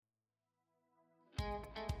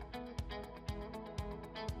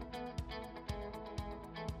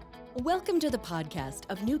Welcome to the podcast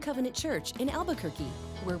of New Covenant Church in Albuquerque,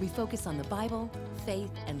 where we focus on the Bible, faith,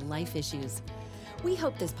 and life issues. We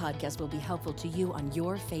hope this podcast will be helpful to you on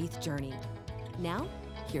your faith journey. Now,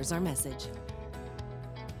 here's our message.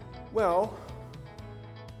 Well,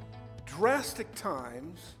 drastic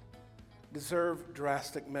times deserve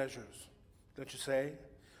drastic measures, don't you say?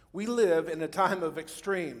 We live in a time of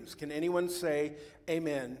extremes. Can anyone say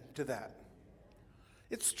amen to that?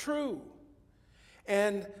 It's true.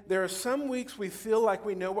 And there are some weeks we feel like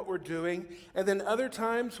we know what we're doing, and then other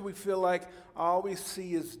times we feel like all we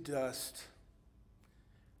see is dust.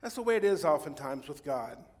 That's the way it is oftentimes with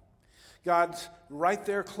God. God's right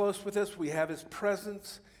there close with us. We have His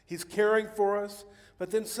presence. He's caring for us.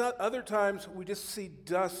 But then other times we just see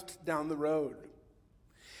dust down the road.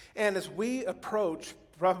 And as we approach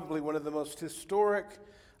probably one of the most historic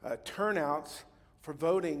turnouts for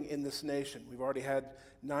voting in this nation, we've already had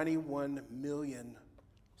 91 million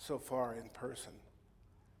so far in person.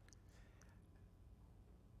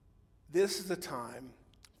 This is the time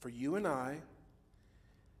for you and I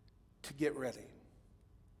to get ready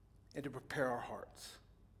and to prepare our hearts.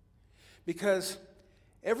 Because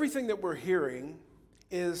everything that we're hearing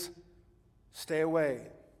is stay away,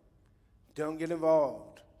 don't get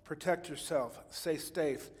involved, protect yourself, stay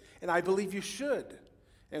safe. And I believe you should.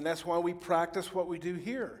 And that's why we practice what we do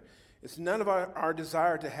here. It's none of our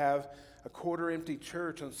desire to have a quarter-empty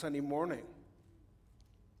church on Sunday morning.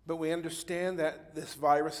 But we understand that this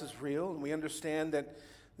virus is real, and we understand that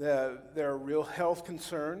there are real health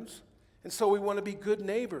concerns. And so we want to be good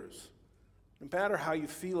neighbors, no matter how you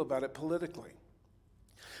feel about it politically.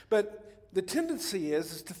 But the tendency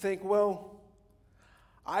is to think, well,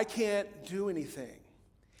 I can't do anything.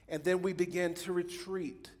 And then we begin to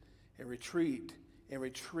retreat and retreat and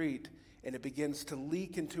retreat. And it begins to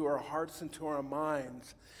leak into our hearts and to our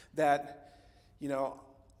minds that,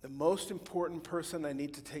 the most important person I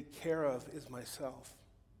need to take care of is myself.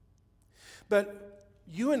 But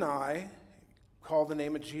you and I call the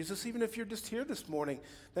name of Jesus, even if you're just here this morning.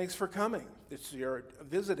 Thanks for coming. You're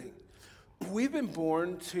visiting. We've been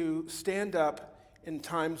born to stand up in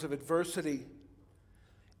times of adversity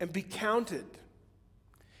and be counted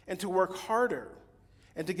and to work harder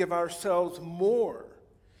and to give ourselves more.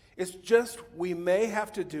 It's just we may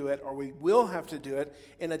have to do it, or we will have to do it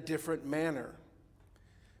in a different manner.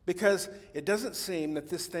 Because it doesn't seem that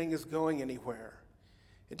this thing is going anywhere.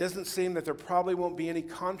 It doesn't seem that there probably won't be any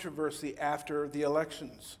controversy after the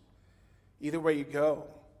elections, either way you go.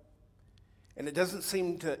 And it doesn't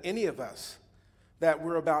seem to any of us that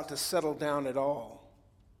we're about to settle down at all.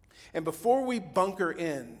 And before we bunker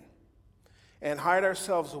in and hide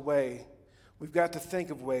ourselves away, we've got to think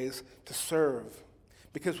of ways to serve.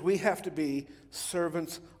 Because we have to be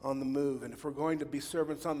servants on the move. And if we're going to be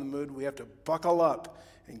servants on the move, we have to buckle up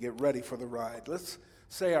and get ready for the ride. Let's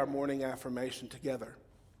say our morning affirmation together.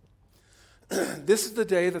 This is the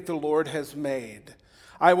day that the Lord has made.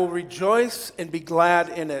 I will rejoice and be glad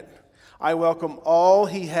in it. I welcome all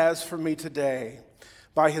He has for me today.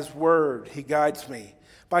 By His word, He guides me.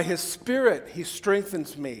 By His Spirit, He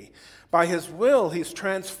strengthens me. By His will, He's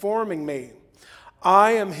transforming me.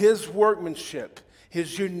 I am His workmanship,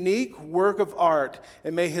 His unique work of art,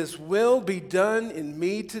 and may His will be done in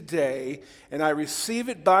me today, and I receive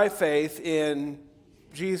it by faith in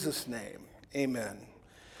Jesus' name. Amen.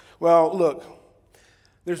 Well, look,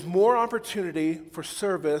 there's more opportunity for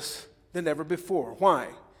service than ever before. Why?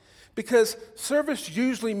 Because service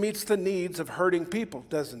usually meets the needs of hurting people,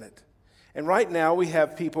 doesn't it? And right now we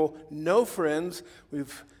have people, no friends.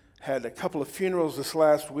 We've had a couple of funerals this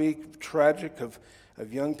last week, tragic, of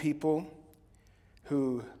young people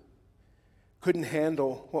who couldn't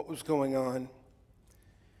handle what was going on.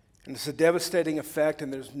 And it's a devastating effect,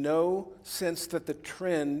 and there's no sense that the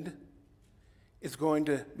trend is going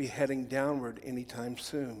to be heading downward anytime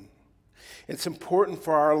soon. It's important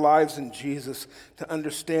for our lives in Jesus to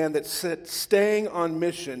understand that staying on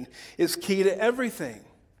mission is key to everything.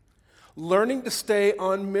 Learning to stay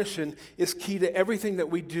on mission is key to everything that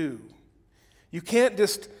we do. You can't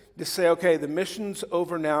just say, okay, the mission's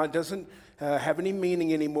over now. It doesn't have any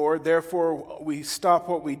meaning anymore. Therefore, we stop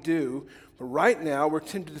what we do. But right now, we're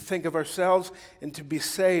tempted to think of ourselves and to be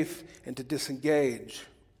safe and to disengage,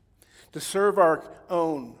 to serve our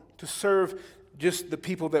own, to serve just the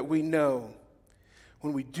people that we know.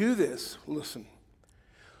 When we do this, listen,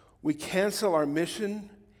 we cancel our mission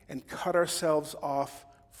and cut ourselves off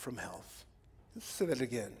from health. Let's say that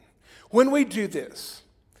again. When we do this,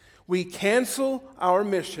 we cancel our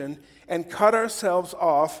mission and cut ourselves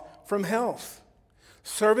off from health.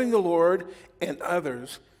 Serving the Lord and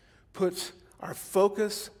others puts our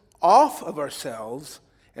focus off of ourselves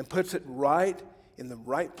and puts it right in the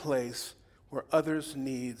right place where others'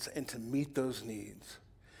 needs and to meet those needs.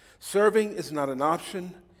 Serving is not an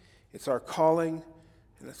option, it's our calling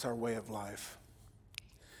and it's our way of life.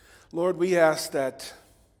 Lord, we ask that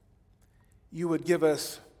you would give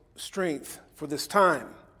us strength for this time.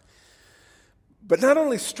 But not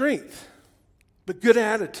only strength, but good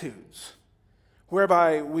attitudes,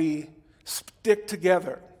 whereby we stick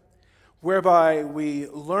together, whereby we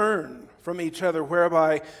learn from each other,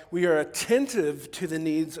 whereby we are attentive to the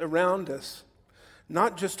needs around us,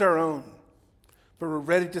 not just our own, but we're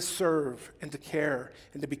ready to serve and to care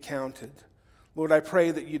and to be counted. Lord, I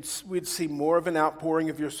pray that we'd see more of an outpouring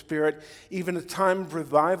of your Spirit, even a time of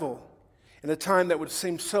revival, in a time that would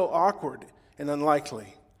seem so awkward and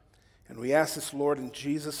unlikely. And we ask this, Lord, in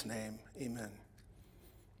Jesus' name, amen.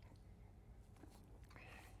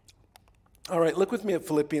 All right, look with me at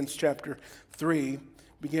Philippians chapter 3,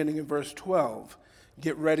 beginning in verse 12.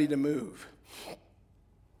 Get ready to move.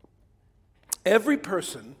 Every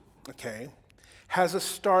person, has a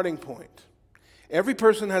starting point. Every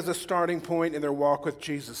person has a starting point in their walk with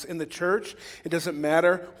Jesus. In the church, it doesn't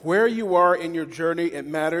matter where you are in your journey. It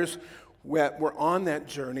matters that we're on that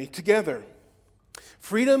journey together.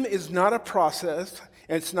 Freedom is not a process,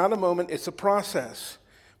 and it's not a moment, it's a process.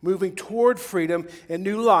 Moving toward freedom and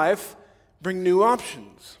new life bring new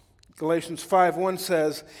options. Galatians 5:1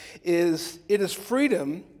 says, "It is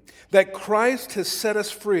freedom that Christ has set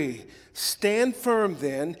us free. Stand firm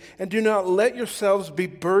then, and do not let yourselves be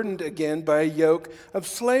burdened again by a yoke of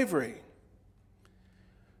slavery."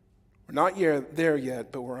 We're not there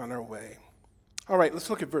yet, but we're on our way. All right, let's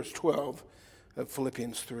look at verse 12 of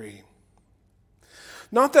Philippians 3.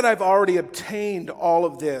 "Not that I've already obtained all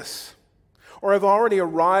of this, or I've already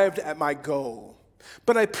arrived at my goal,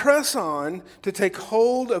 but I press on to take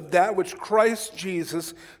hold of that which Christ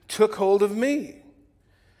Jesus took hold of me."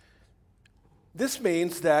 This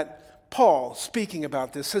means that Paul, speaking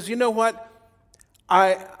about this, says, you know what?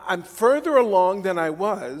 I'm further along than I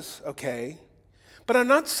was, but I'm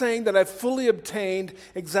not saying that I've fully obtained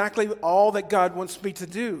exactly all that God wants me to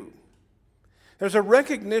do. There's a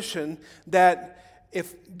recognition that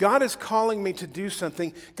if God is calling me to do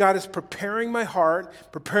something, God is preparing my heart,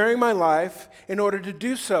 preparing my life in order to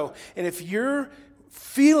do so. And if you're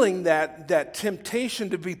feeling that temptation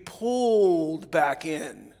to be pulled back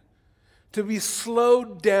in, to be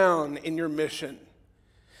slowed down in your mission,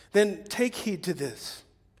 then take heed to this.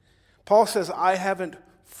 Paul says, I haven't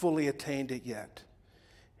fully attained it yet.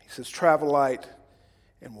 He says, travel light,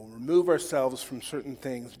 and we'll remove ourselves from certain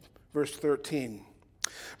things. Verse 13,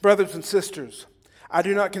 "Brothers and sisters, I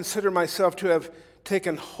do not consider myself to have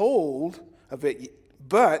taken hold of it,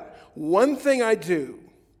 but one thing I do,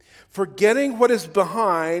 forgetting what is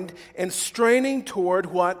behind and straining toward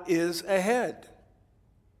what is ahead."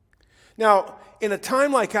 Now, in a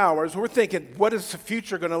time like ours, we're thinking, what is the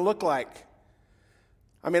future going to look like?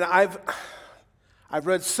 I mean, I've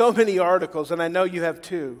read so many articles, and I know you have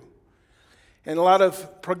too, and a lot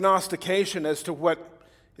of prognostication as to what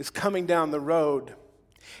is coming down the road.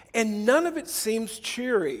 And none of it seems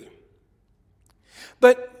cheery.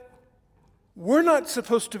 But we're not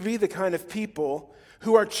supposed to be the kind of people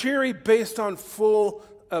who are cheery based on full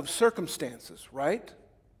of circumstances, right?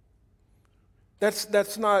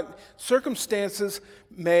 That's not, circumstances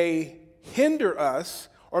may hinder us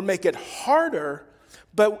or make it harder,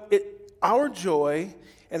 but our joy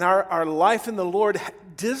and our life in the Lord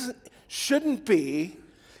shouldn't be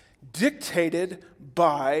dictated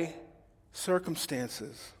by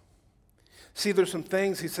circumstances. See, there's some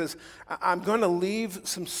things, he says, I'm going to leave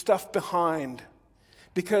some stuff behind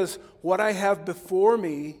because what I have before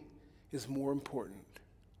me is more important.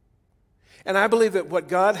 And I believe that what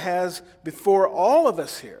God has before all of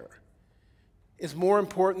us here is more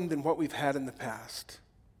important than what we've had in the past.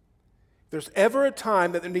 If there's ever a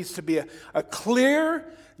time that there needs to be a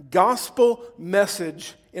clear gospel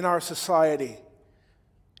message in our society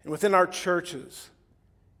and within our churches,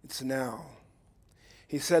 it's now.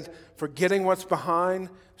 He said, forgetting what's behind,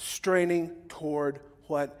 straining toward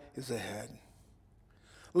what is ahead.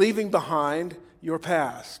 Leaving behind your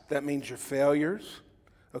past. That means your failures,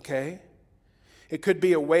 It could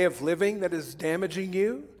be a way of living that is damaging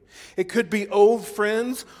you. It could be old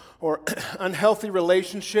friends or unhealthy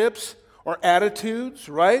relationships or attitudes,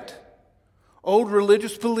 right? Old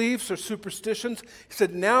religious beliefs or superstitions. He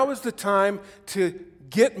said, now is the time to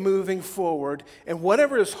get moving forward, and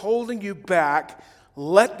whatever is holding you back,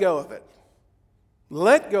 let go of it.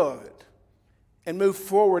 Let go of it and move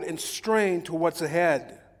forward and strain to what's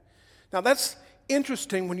ahead. Now that's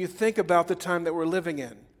interesting when you think about the time that we're living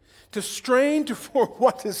in. To strain for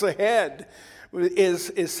what is ahead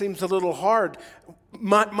seems a little hard.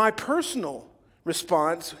 My personal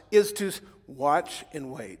response is to watch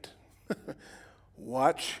and wait.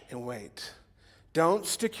 Watch and wait. Don't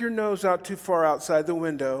stick your nose out too far outside the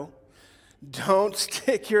window. Don't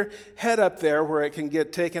stick your head up there where it can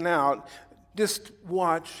get taken out. Just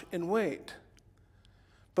watch and wait.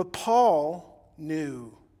 But Paul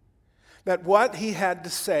knew that what he had to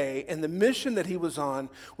say and the mission that he was on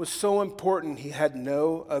was so important he had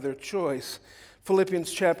no other choice.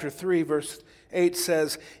 Philippians chapter 3 verse 8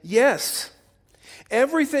 says, "Yes,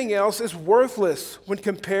 everything else is worthless when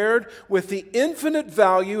compared with the infinite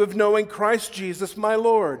value of knowing Christ Jesus my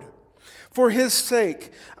Lord. For his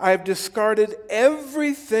sake, I have discarded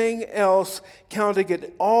everything else, counting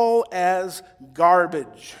it all as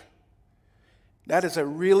garbage." That is a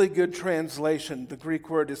really good translation. The Greek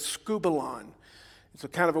word is skubalon. It's a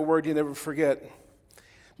kind of a word you never forget.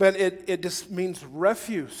 But it just means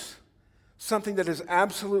refuse, something that is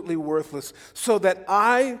absolutely worthless, so that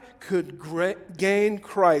I could gain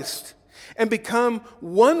Christ and become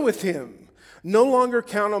one with him. No longer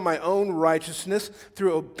count on my own righteousness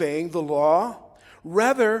through obeying the law.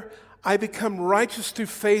 Rather, I become righteous through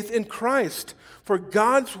faith in Christ. For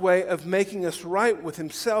God's way of making us right with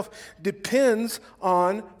himself depends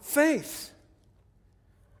on faith.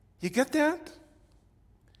 You get that?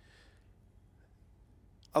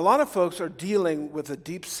 A lot of folks are dealing with a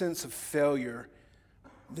deep sense of failure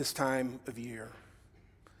this time of year.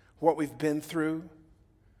 What we've been through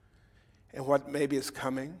and what maybe is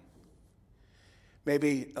coming.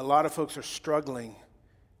 Maybe a lot of folks are struggling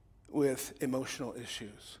with emotional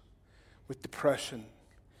issues, with depression,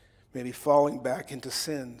 maybe falling back into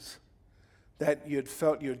sins that you had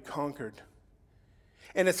felt you had conquered.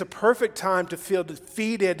 And it's a perfect time to feel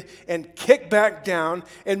defeated and kicked back down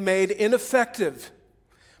and made ineffective.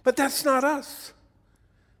 But that's not us.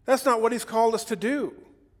 That's not what he's called us to do.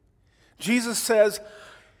 Jesus says,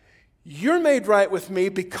 "You're made right with me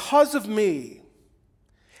because of me.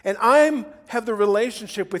 And I have the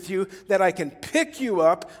relationship with you that I can pick you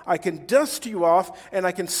up, I can dust you off, and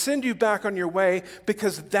I can send you back on your way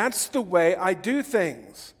because that's the way I do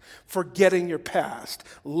things." Forgetting your past,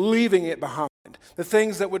 leaving it behind, the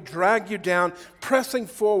things that would drag you down, pressing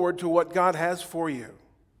forward to what God has for you.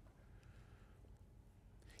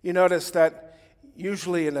 You notice that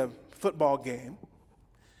usually in a football game,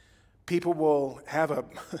 people will have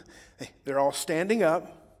they're all standing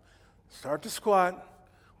up, start to squat.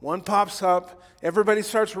 One pops up, everybody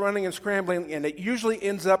starts running and scrambling, and it usually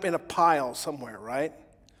ends up in a pile somewhere, right?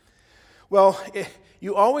 Well,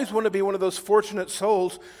 you always want to be one of those fortunate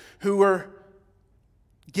souls who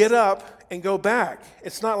get up and go back.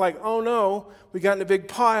 It's not like, oh no, we got in a big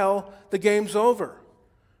pile, the game's over.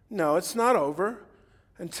 No, it's not over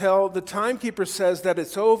until the timekeeper says that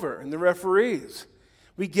it's over, and the referees.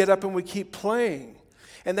 We get up and we keep playing.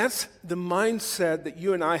 And that's the mindset that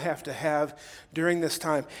you and I have to have during this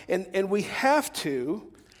time. And we have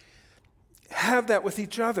to have that with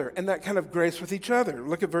each other and that kind of grace with each other.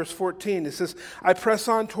 Look at verse 14. It says, "I press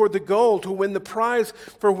on toward the goal to win the prize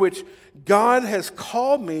for which God has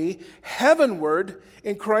called me heavenward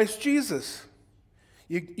in Christ Jesus."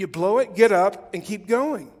 You blow it, get up, and keep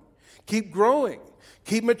going. Keep growing.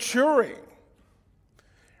 Keep maturing.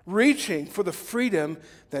 Reaching for the freedom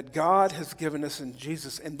that God has given us in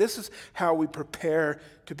Jesus. And this is how we prepare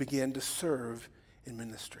to begin to serve in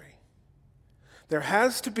ministry. There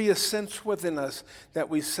has to be a sense within us that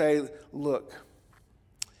we say, look,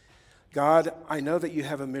 God, I know that you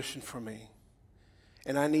have a mission for me,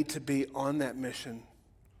 and I need to be on that mission,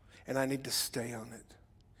 and I need to stay on it.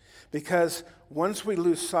 Because once we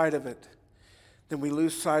lose sight of it, then we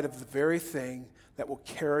lose sight of the very thing that will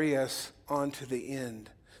carry us on to the end,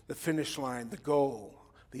 the finish line, the goal,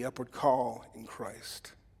 the upward call in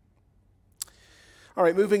Christ. All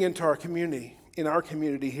right, moving into our community. In our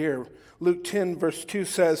community here, Luke 10 verse 2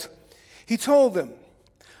 says, "He told them,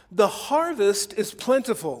 'The harvest is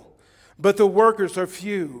plentiful, but the workers are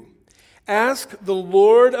few. Ask the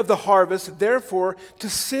Lord of the harvest, therefore, to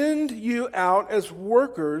send you out as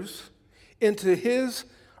workers into his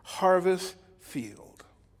harvest field.'"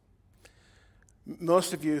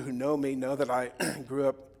 Most of you who know me know that I grew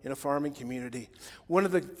up in a farming community. One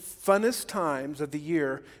of the funnest times of the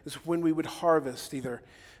year is when we would harvest either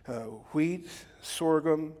wheat,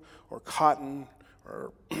 sorghum, or cotton,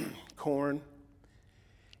 or corn.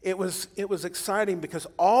 It was exciting because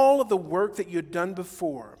all of the work that you'd done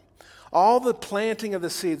before, all the planting of the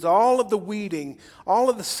seeds, all of the weeding, all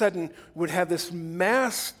of a sudden would have this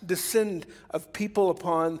mass descend of people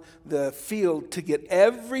upon the field to get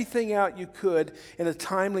everything out you could in a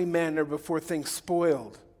timely manner before things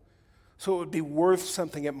spoiled. so it would be worth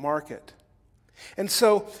something at market. And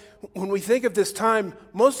so when we think of this time,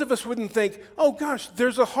 most of us wouldn't think, oh gosh,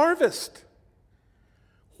 there's a harvest.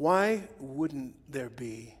 Why wouldn't there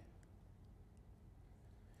be?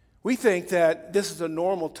 We think that this is a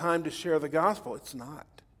normal time to share the gospel. It's not.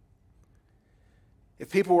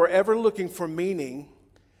 If people were ever looking for meaning,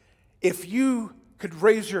 if you could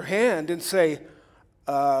raise your hand and say,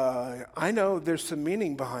 I know there's some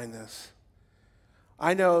meaning behind this.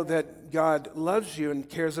 I know that God loves you and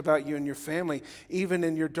cares about you and your family, even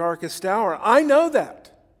in your darkest hour. I know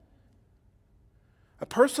that. A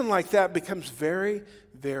person like that becomes very,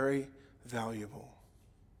 very valuable.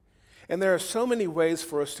 And there are so many ways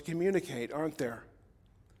for us to communicate, aren't there?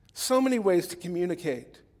 So many ways to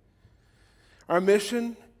communicate. Our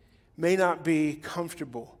mission may not be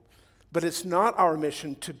comfortable, but it's not our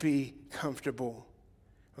mission to be comfortable,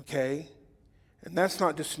 okay? And that's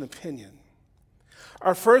not just an opinion.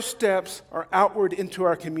 Our first steps are outward into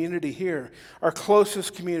our community here, our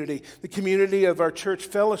closest community, the community of our church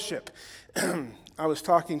fellowship. I was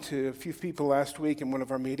talking to a few people last week in one of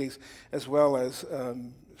our meetings, as well as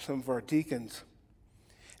some of our deacons.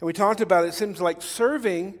 And we talked about it seems like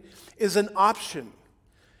serving is an option.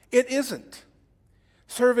 It isn't.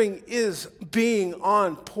 Serving is being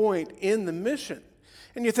on point in the mission.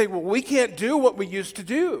 And you think, well, we can't do what we used to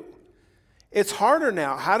do. It's harder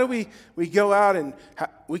now. How do we go out and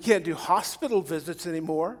we can't do hospital visits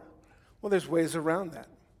anymore? Well, there's ways around that.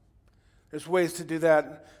 There's ways to do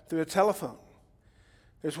that through a telephone.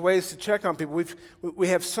 There's ways to check on people. We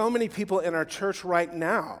have so many people in our church right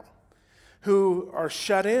now who are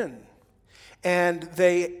shut in, and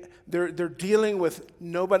they're dealing with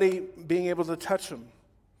nobody being able to touch them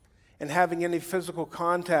and having any physical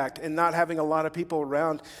contact and not having a lot of people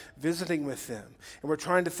around visiting with them. And we're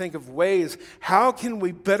trying to think of ways, how can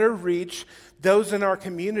we better reach those in our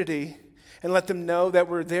community and let them know that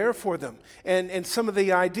we're there for them? And some of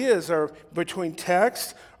the ideas are between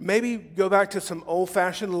text, maybe go back to some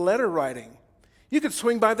old-fashioned letter writing. You could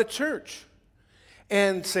swing by the church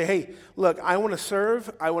and say, hey, look, I want to serve.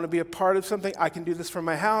 I want to be a part of something. I can do this from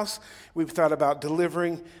my house. We've thought about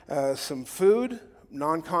delivering some food,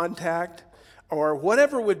 non-contact, or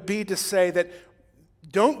whatever it would be to say that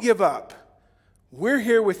don't give up. We're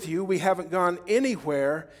here with you. We haven't gone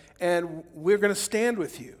anywhere, and we're going to stand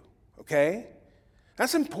with you, okay?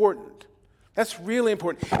 That's important. That's really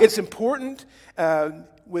important. It's important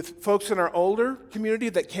with folks in our older community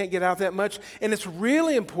that can't get out that much, and it's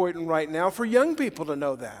really important right now for young people to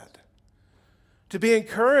know that. To be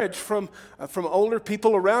encouraged from older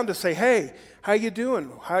people around to say, hey, how you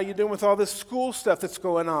doing? How you doing with all this school stuff that's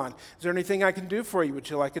going on? Is there anything I can do for you? Would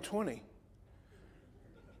you like a 20?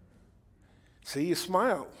 See, you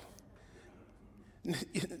smile.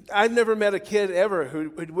 I've never met a kid ever who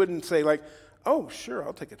wouldn't say like, oh, sure,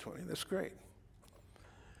 I'll take a 20. That's great.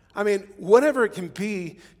 I mean, whatever it can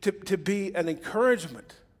be to be an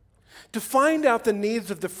encouragement. To find out the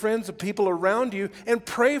needs of the friends of people around you and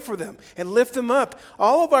pray for them and lift them up.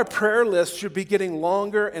 All of our prayer lists should be getting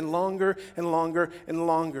longer and longer and longer and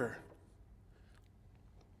longer.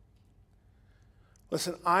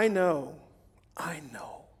 Listen, I know,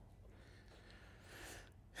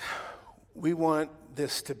 we want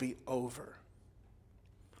this to be over.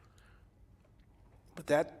 But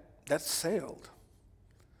that's sailed.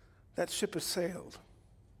 That ship has sailed.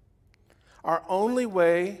 Our only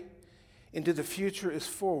way into the future is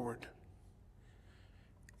forward.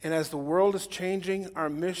 And as the world is changing, our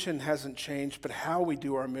mission hasn't changed, but how we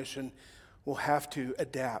do our mission will have to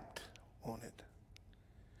adapt on it.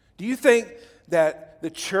 Do you think that the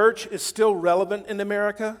church is still relevant in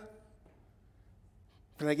America?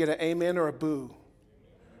 Can I get an amen or a boo?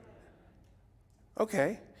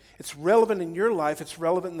 Okay. It's relevant in your life. It's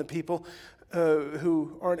relevant in the people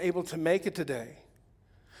who aren't able to make it today.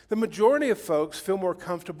 The majority of folks feel more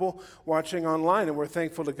comfortable watching online, and we're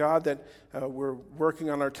thankful to God that we're working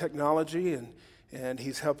on our technology, and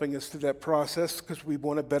He's helping us through that process because we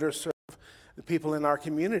want to better serve the people in our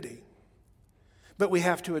community. But we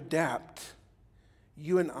have to adapt.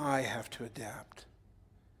 You and I have to adapt.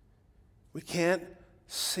 We can't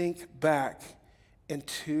sink back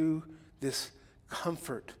into this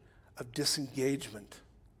comfort of disengagement,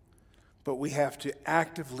 but we have to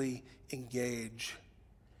actively engage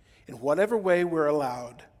in whatever way we're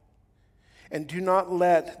allowed. And do not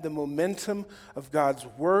let the momentum of God's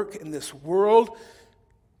work in this world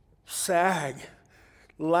sag,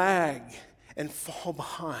 lag, and fall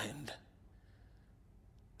behind.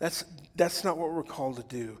 That's not what we're called to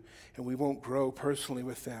do, and we won't grow personally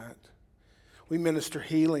with that. We minister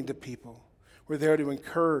healing to people. We're there to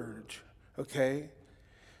encourage, okay?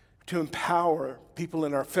 to empower people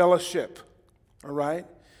in our fellowship, all right?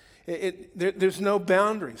 There's no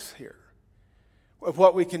boundaries here of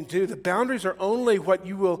what we can do. The boundaries are only what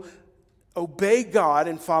you will obey God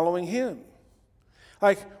in following Him.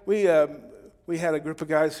 Like we had a group of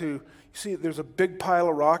guys who, you see, there's a big pile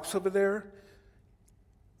of rocks over there.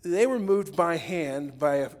 They were moved by hand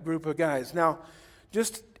by a group of guys. Now,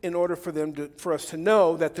 just in order for us to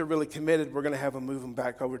know that they're really committed, we're going to have them move them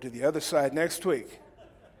back over to the other side next week.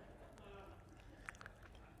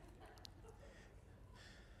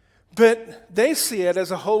 But they see it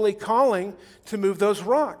as a holy calling to move those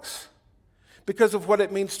rocks because of what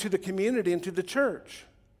it means to the community and to the church.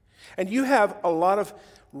 And you have a lot of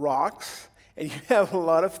rocks and you have a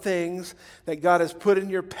lot of things that God has put in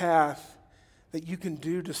your path that you can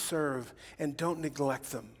do to serve, and don't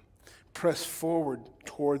neglect them. Press forward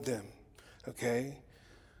toward them, okay?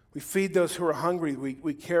 We feed those who are hungry.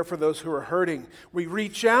 We care for those who are hurting. We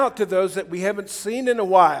reach out to those that we haven't seen in a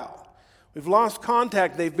while. We've lost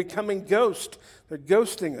contact. They've becoming ghosts. They're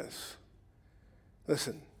ghosting us.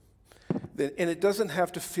 Listen, and it doesn't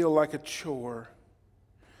have to feel like a chore,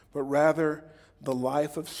 but rather the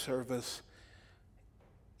life of service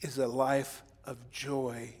is a life of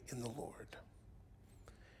joy in the Lord.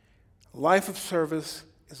 A life of service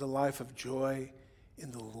is a life of joy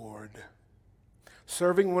in the Lord.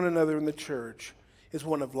 Serving one another in the church is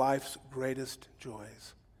one of life's greatest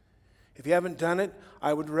joys. If you haven't done it,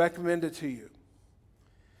 I would recommend it to you.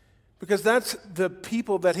 Because that's the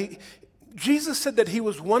people that Jesus said that He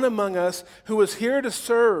was one among us who was here to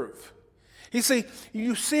serve.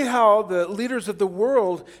 You see how the leaders of the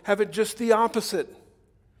world have it just the opposite.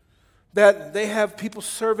 That they have people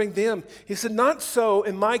serving them. He said, not so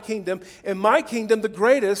in my kingdom. In my kingdom, the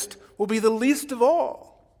greatest will be the least of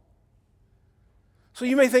all. So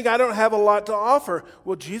you may think, I don't have a lot to offer.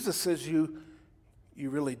 Well, Jesus says you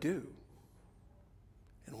really do.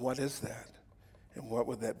 And what is that? And what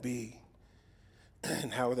would that be?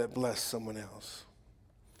 And how would that bless someone else?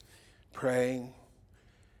 Praying,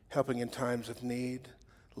 helping in times of need,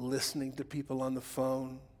 listening to people on the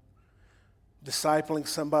phone, discipling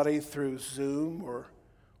somebody through Zoom or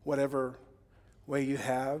whatever way you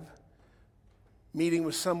have, meeting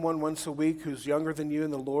with someone once a week who's younger than you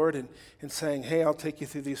in the Lord and saying, hey, I'll take you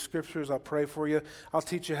through these scriptures, I'll pray for you, I'll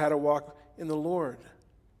teach you how to walk in the Lord.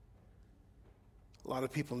 A lot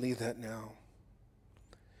of people need that now.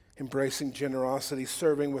 Embracing generosity,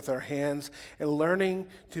 serving with our hands, and learning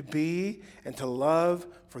to be and to love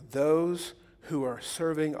for those who are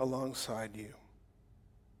serving alongside you.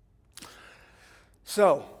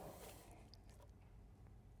 So,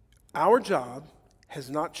 our job has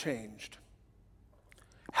not changed.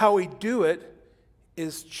 How we do it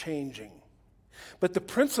is changing. But the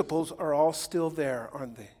principles are all still there,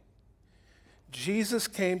 aren't they? Jesus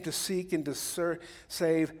came to seek and to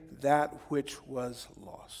save that which was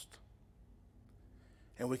lost.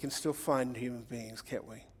 And we can still find human beings, can't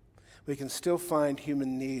we? We can still find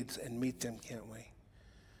human needs and meet them, can't we?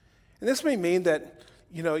 And this may mean that,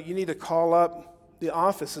 you need to call up the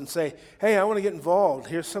office and say, hey, I want to get involved.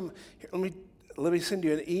 Let me send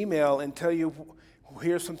you an email and tell you,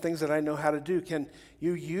 here's some things that I know how to do. Can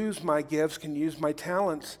you use my gifts, can you use my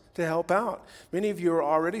talents to help out? Many of you are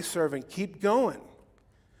already serving. Keep going.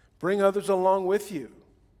 Bring others along with you.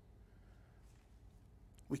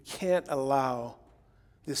 We can't allow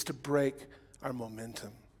this to break our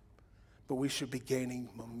momentum, but we should be gaining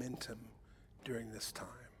momentum during this time.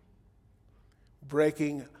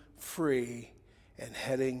 Breaking free and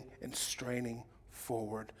heading and straining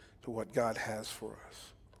forward to what God has for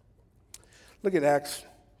us. Look at Acts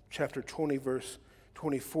chapter 20, verse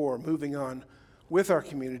 24, moving on with our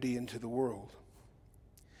community into the world.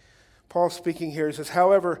 Paul speaking here says,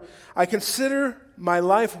 however, I consider my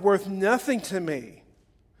life worth nothing to me.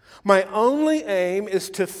 My only aim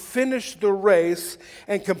is to finish the race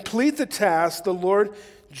and complete the task the Lord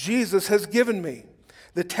Jesus has given me,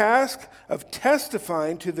 the task of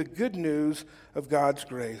testifying to the good news of God's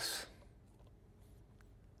grace.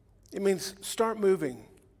 It means start moving.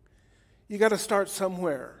 You got to start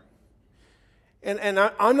somewhere. And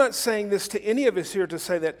I'm not saying this to any of us here to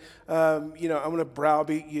say that, I'm going to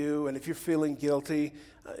browbeat you, and if you're feeling guilty,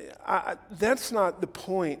 that's not the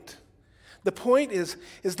point. The point is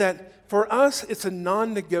that for us, it's a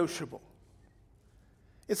non-negotiable.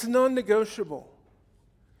 It's a non-negotiable.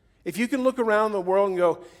 If you can look around the world and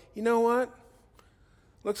go, you know what?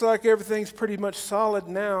 Looks like everything's pretty much solid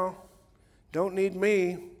now. Don't need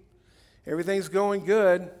me. Everything's going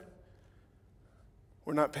good.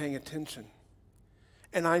 We're not paying attention.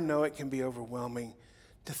 And I know it can be overwhelming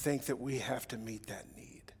to think that we have to meet that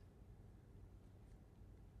need.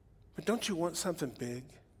 But don't you want something big?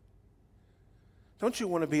 Don't you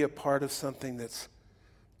want to be a part of something that's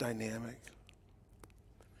dynamic?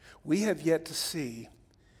 We have yet to see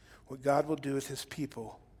what God will do with his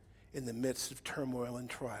people in the midst of turmoil and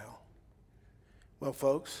trial. Well,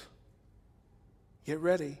 folks, get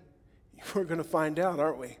ready. We're going to find out,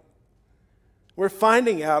 aren't we? We're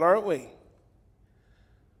finding out, aren't we?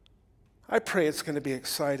 I pray it's going to be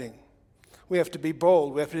exciting. We have to be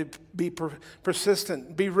bold. We have to be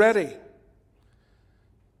persistent. Be ready.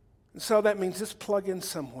 And so that means just plug in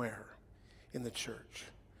somewhere in the church.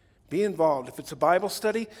 Be involved. If it's a Bible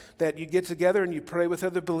study that you get together and you pray with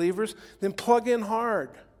other believers, then plug in hard.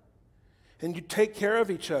 And you take care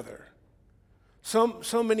of each other. So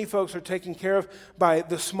many folks are taken care of by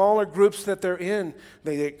the smaller groups that they're in.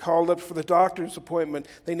 They get called up for the doctor's appointment.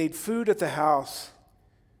 They need food at the house.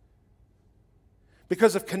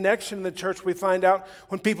 Because of connection in the church, we find out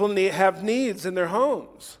when people have needs in their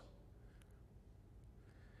homes.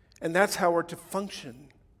 And that's how we're to function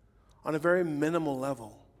on a very minimal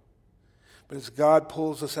level. But as God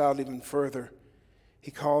pulls us out even further,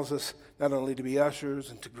 he calls us not only to be ushers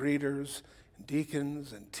and to greeters and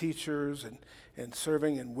deacons and teachers and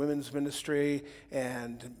serving in women's ministry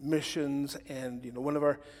and missions. And one of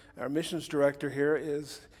our missions director here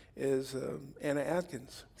is Anna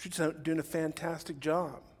Atkins. She's doing a fantastic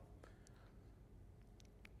job.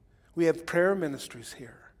 We have prayer ministries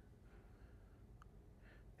here.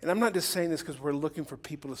 And I'm not just saying this because we're looking for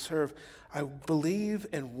people to serve. I believe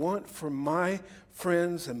and want for my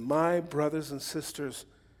friends and my brothers and sisters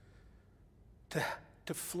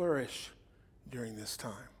to flourish during this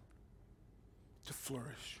time. To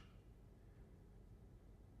flourish.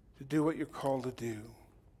 To do what you're called to do.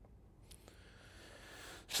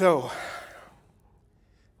 So,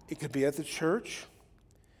 it could be at the church.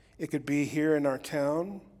 It could be here in our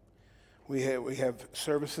town. We have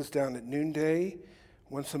services down at noonday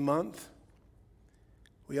once a month.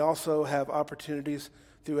 We also have opportunities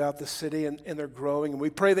throughout the city, and they're growing. And we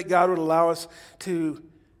pray that God would allow us to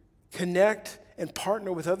connect and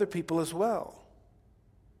partner with other people as well.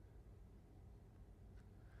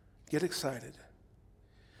 Get excited.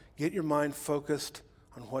 Get your mind focused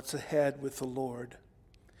on what's ahead with the Lord.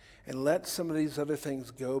 And let some of these other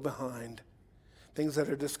things go behind. Things that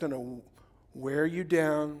are just going to wear you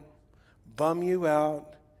down, bum you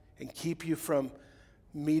out, and keep you from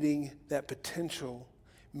meeting that potential,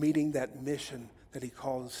 meeting that mission that he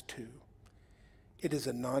calls us to. It is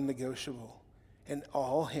a non-negotiable, and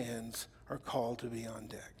all hands are called to be on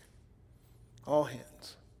deck. All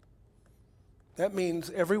hands. That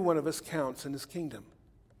means every one of us counts in his kingdom.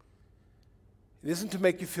 It isn't to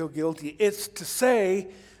make you feel guilty. It's to say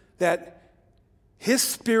that his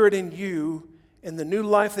spirit in you and the new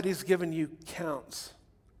life that he's given you counts.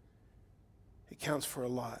 It counts for a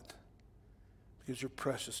lot because you're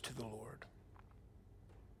precious to the Lord.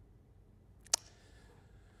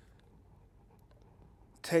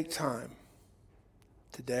 Take time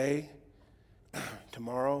today,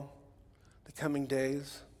 tomorrow, the coming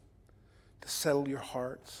days, to settle your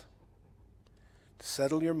hearts, to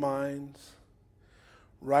settle your minds.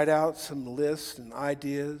 Write out some lists and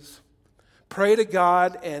ideas. Pray to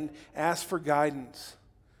God and ask for guidance,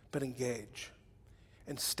 but engage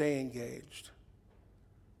and stay engaged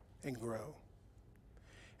and grow.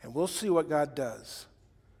 And we'll see what God does.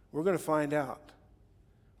 We're going to find out.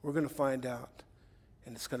 We're going to find out,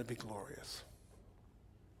 and it's going to be glorious.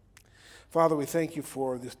 Father, we thank you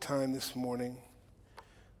for this time this morning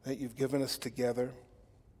that you've given us together.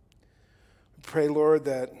 We pray, Lord,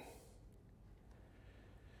 that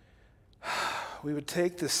we would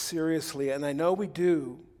take this seriously, and I know we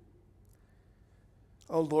do.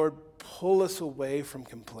 Oh, Lord, pull us away from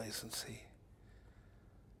complacency.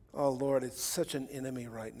 Oh, Lord, it's such an enemy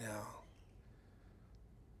right now.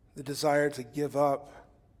 The desire to give up,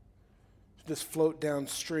 to just float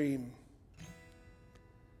downstream.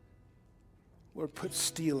 Lord, put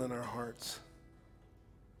steel in our hearts.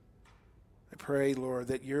 I pray, Lord,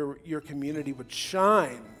 that your community would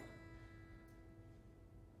shine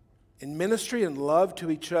in ministry and love to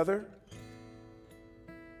each other,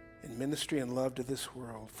 in ministry and love to this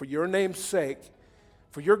world. For your name's sake,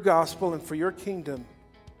 for your gospel and for your kingdom,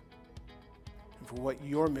 and for what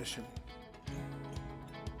your mission.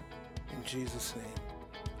 In Jesus' name,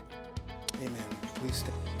 amen. Please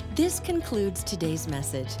stand. This concludes today's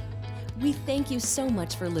message. We thank you so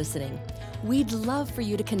much for listening. We'd love for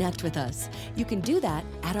you to connect with us. You can do that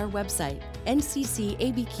at our website,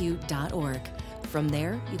 nccabq.org. From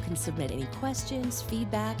there, you can submit any questions,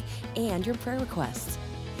 feedback, and your prayer requests.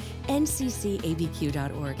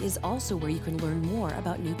 nccabq.org is also where you can learn more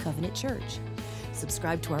about New Covenant Church.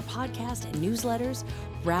 subscribe to our podcast and newsletters,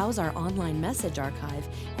 browse our online message archive,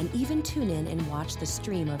 and even tune in and watch the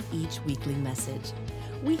stream of each weekly message.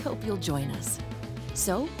 We hope you'll join us.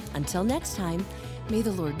 So, until next time, may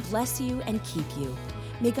the Lord bless you and keep you.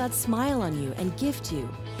 May God smile on you and gift you.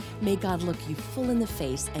 May God look you full in the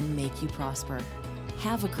face and make you prosper.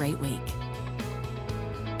 Have a great week.